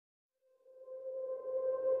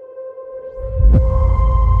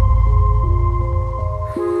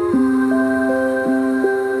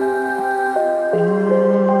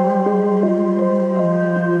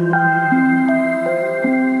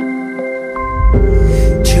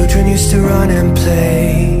used to run and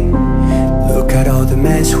play. Look at all the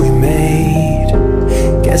mess we made.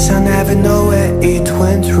 Guess I never know where it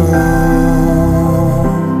went wrong.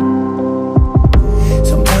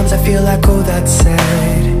 Sometimes I feel like all that's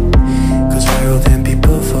sad, 'cause viral then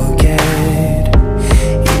people forget.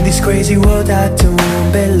 In this crazy world I don't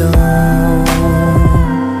belong.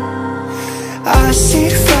 I see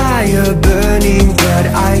fire burning but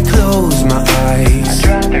I close my eyes. I'd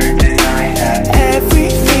rather deny that.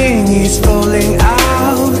 Everything is falling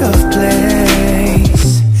out of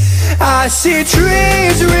place. I see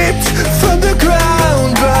trees ripped from the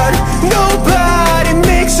ground, but nobody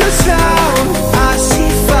makes a sound. I see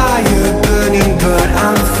fire burning, but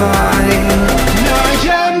I'm fine. No,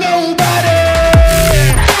 I'm nobody.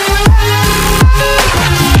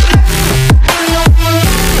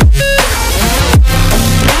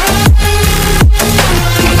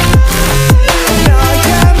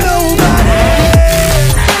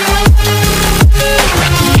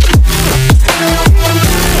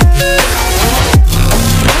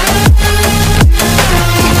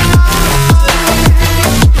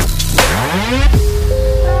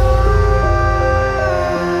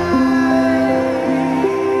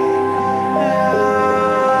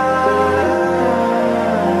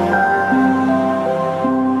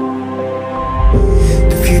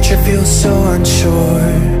 Feels so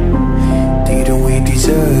unsure. Didn't we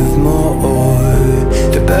deserve more?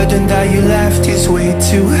 The burden that you left is way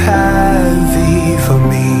too heavy for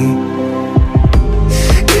me.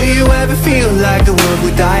 Do you ever feel like the world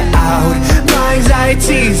would die out? My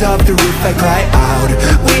anxiety's off the roof, I cry out.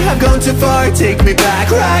 We have gone too far, take me back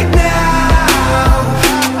right now.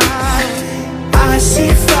 I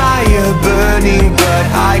see fire burning, but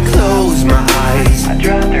I close my eyes. I'd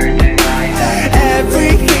rather deny that.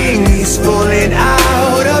 Everything is falling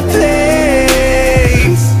out of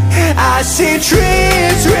place. I see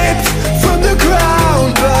trees ripped from the ground,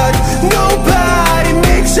 but nobody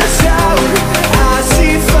makes a sound. I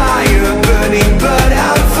see fire burning, but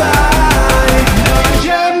I'm fine. No,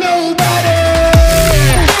 you're nobody.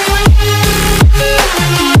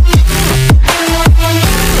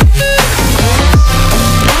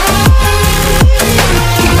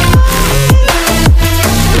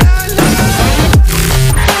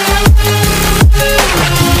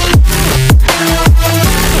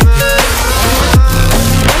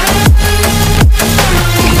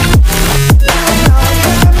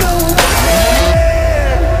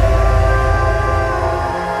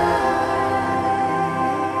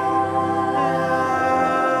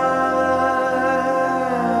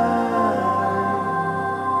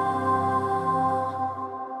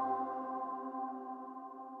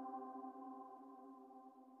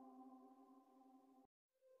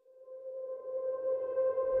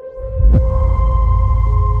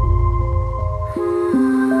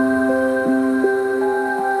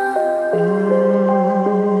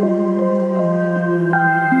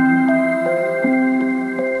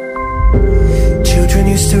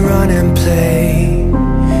 Used to run and play.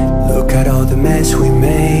 Look at all the mess we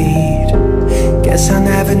made. Guess I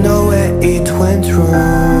never know where it went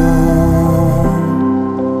wrong.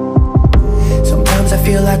 Sometimes I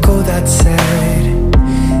feel like all that's sad,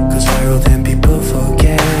 'cause viral then people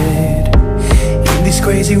forget. In this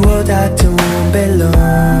crazy world I don't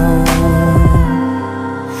belong.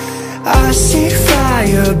 I see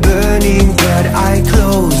fire burning, but I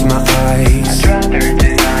close my eyes. I'd rather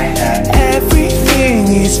deny that. Everything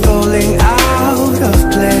is falling out of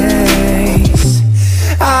place.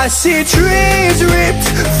 I see trees ripped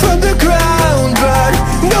from the ground, but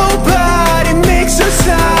nobody makes a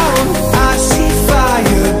sound. I see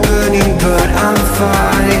fire burning, but I'm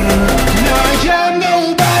fine. No, you're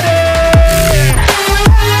nobody.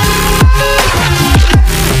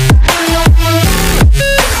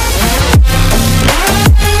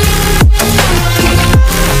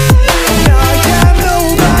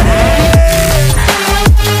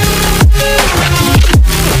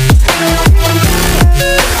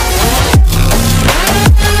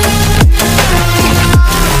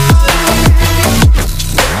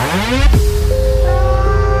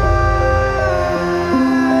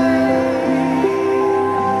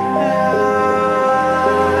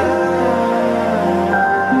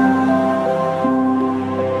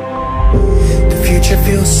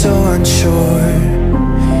 Feels so unsure.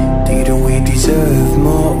 Didn't we deserve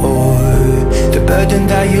more? The burden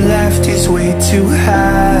that you left is way too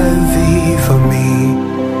heavy for me.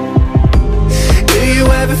 Do you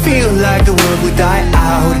ever feel like the world would die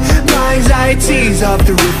out? My anxiety's off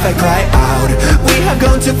the roof, I cry out. We have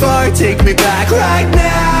gone too far, take me back right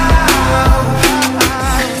now.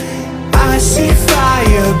 I see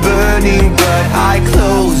fire burning, but I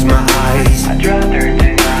close my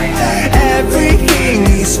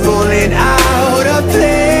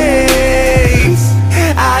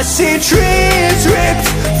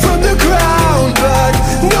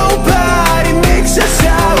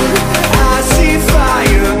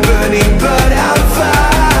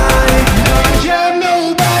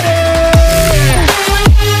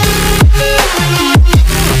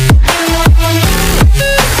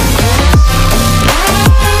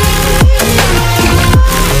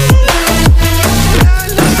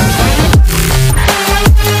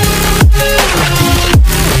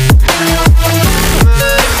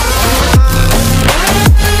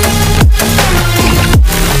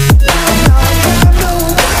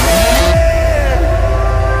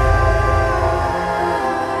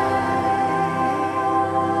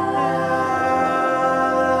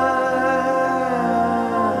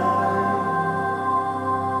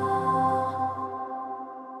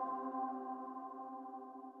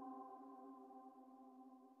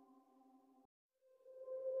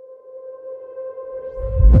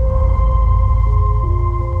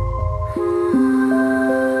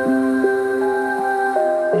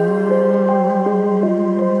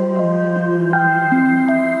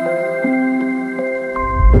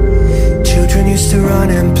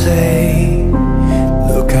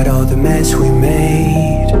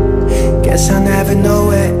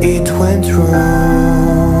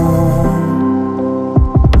wrong.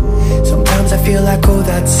 Sometimes I feel like all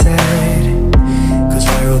that's sad, 'cause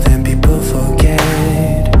viral then people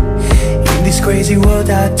forget. In this crazy world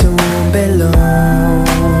I don't belong.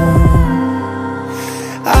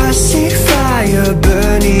 I see fire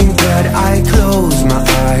burning but I close my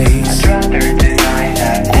eyes. I'd rather deny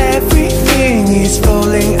that. Everything is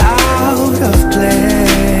falling out of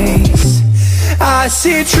place. I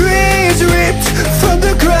see trees ripped from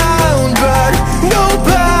the ground, but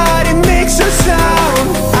nobody makes a sound.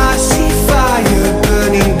 I see fire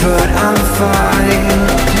burning, but I'm fine.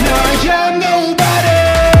 No, I'm nobody.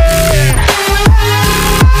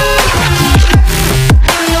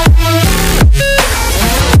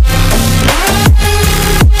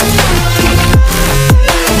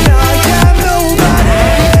 No, I'm nobody.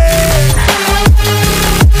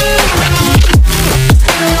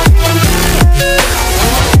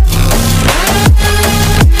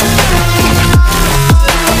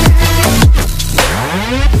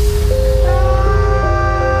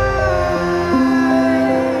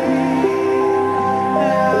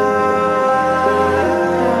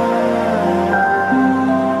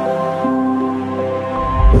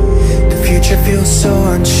 The future feels so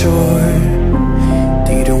unsure.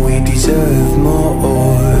 Didn't we deserve more?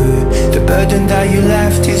 The burden that you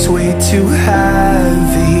left is way too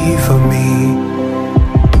heavy for me.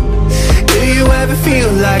 Do you ever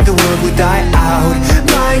feel like the world would die out?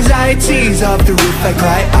 My anxiety's off the roof, I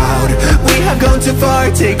cry out. We have gone too far,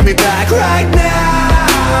 take me back right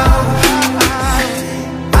now.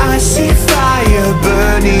 I see fire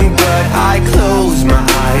burning, but I close my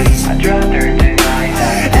eyes. I'd rather deny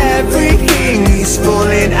that. Everything is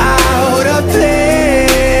falling out of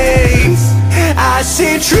place. I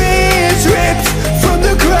see trees ripped from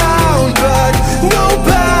the ground, but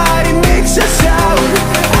nobody makes a sound.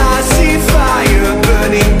 I see fire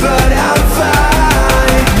burning, but I'm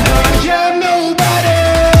fine. I'm nobody.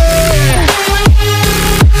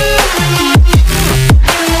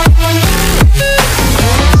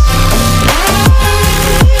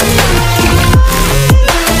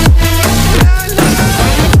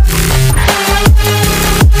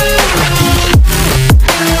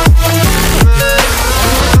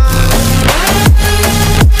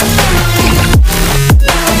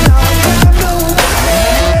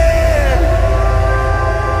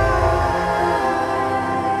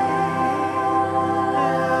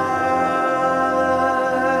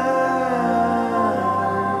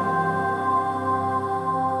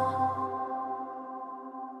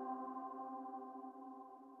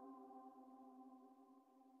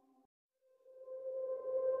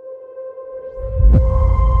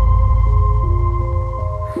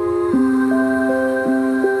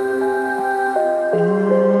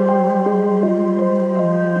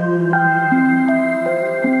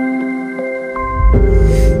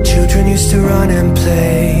 Children used to run and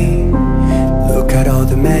play. Look at all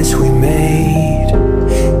the mess we made.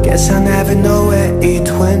 Guess I never know where it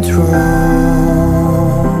went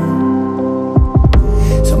wrong.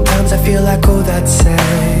 Sometimes I feel like all that's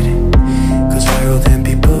sad, 'cause viral then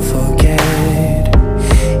people forget.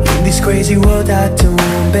 In this crazy world I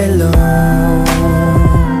don't belong.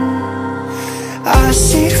 I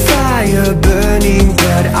see fire burning,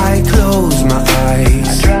 but I close my eyes.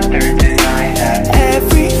 I'd rather deny that.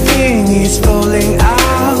 Everything is falling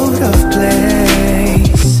out of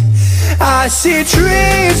place. I see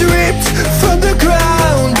trees ripped from the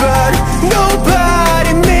ground, but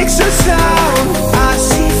nobody makes a sound. I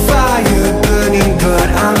see fire burning, but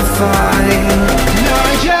I'm fine. No,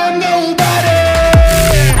 I'm nobody.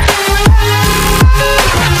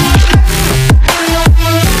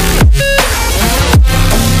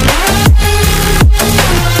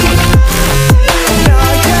 No,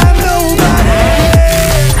 I'm nobody.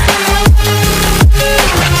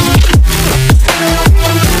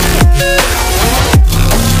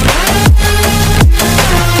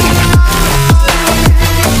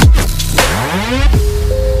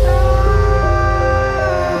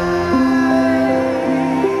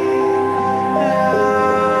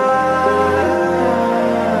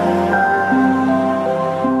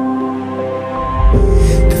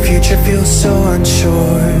 The future feels so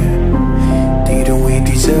unsure. Didn't we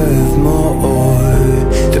deserve more?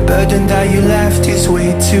 The burden that you left is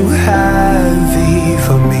way too heavy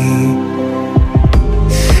for me.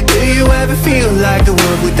 Do you ever feel like the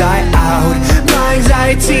world would die out? My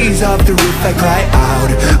anxiety's off the roof, I cry out.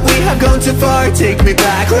 We have gone too far, take me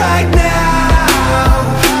back right now.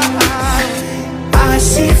 I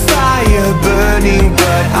see fire burning,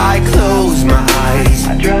 but I close my eyes.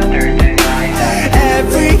 I'd rather deny that.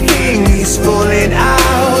 Everything is falling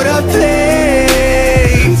out of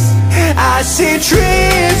place. I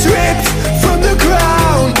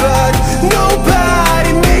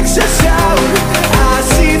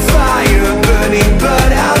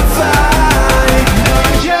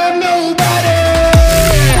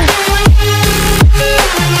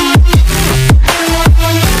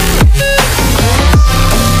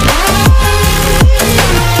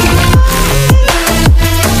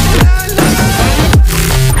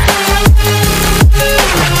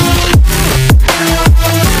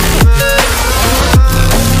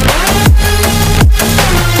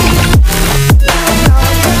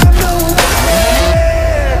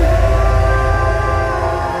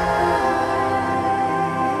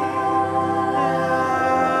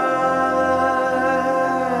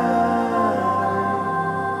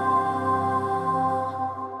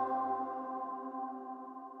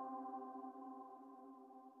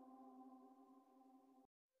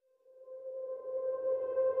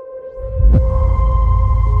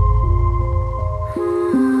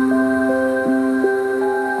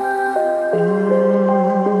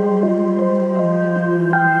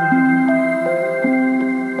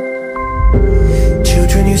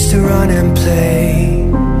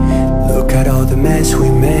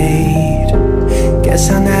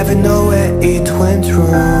never know where it went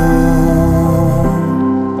wrong.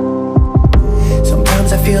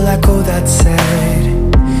 Sometimes I feel like all that's said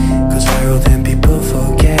goes viral, then people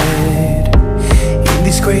forget. In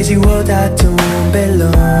this crazy world I don't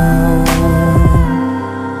belong.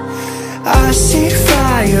 I see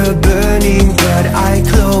fire burning, but I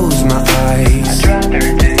close my eyes. I'd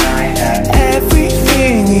rather deny that.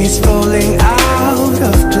 Everything is falling out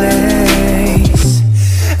of place.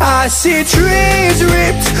 I see trees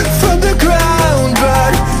ripped from the ground,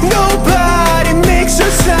 but nobody makes a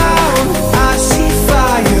sound. I see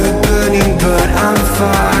fire burning, but I'm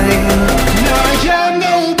fine. No, I'm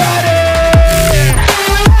nobody.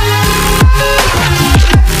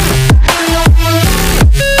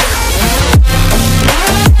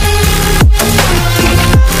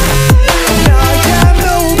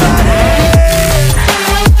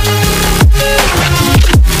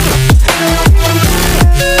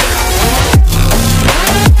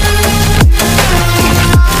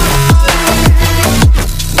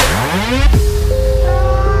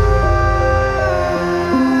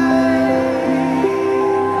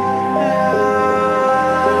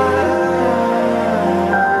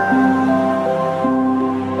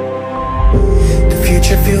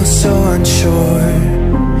 Feels so unsure.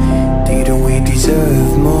 Didn't we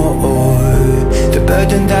deserve more? The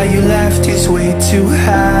burden that you left is way too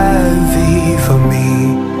heavy for me.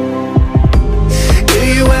 Do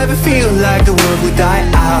you ever feel like the world would die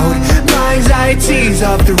out? My anxiety's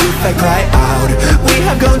off the roof, I cry out. We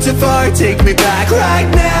have gone too far, take me back right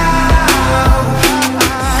now.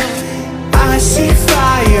 I see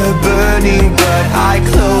fire burning, but I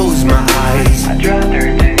close my eyes.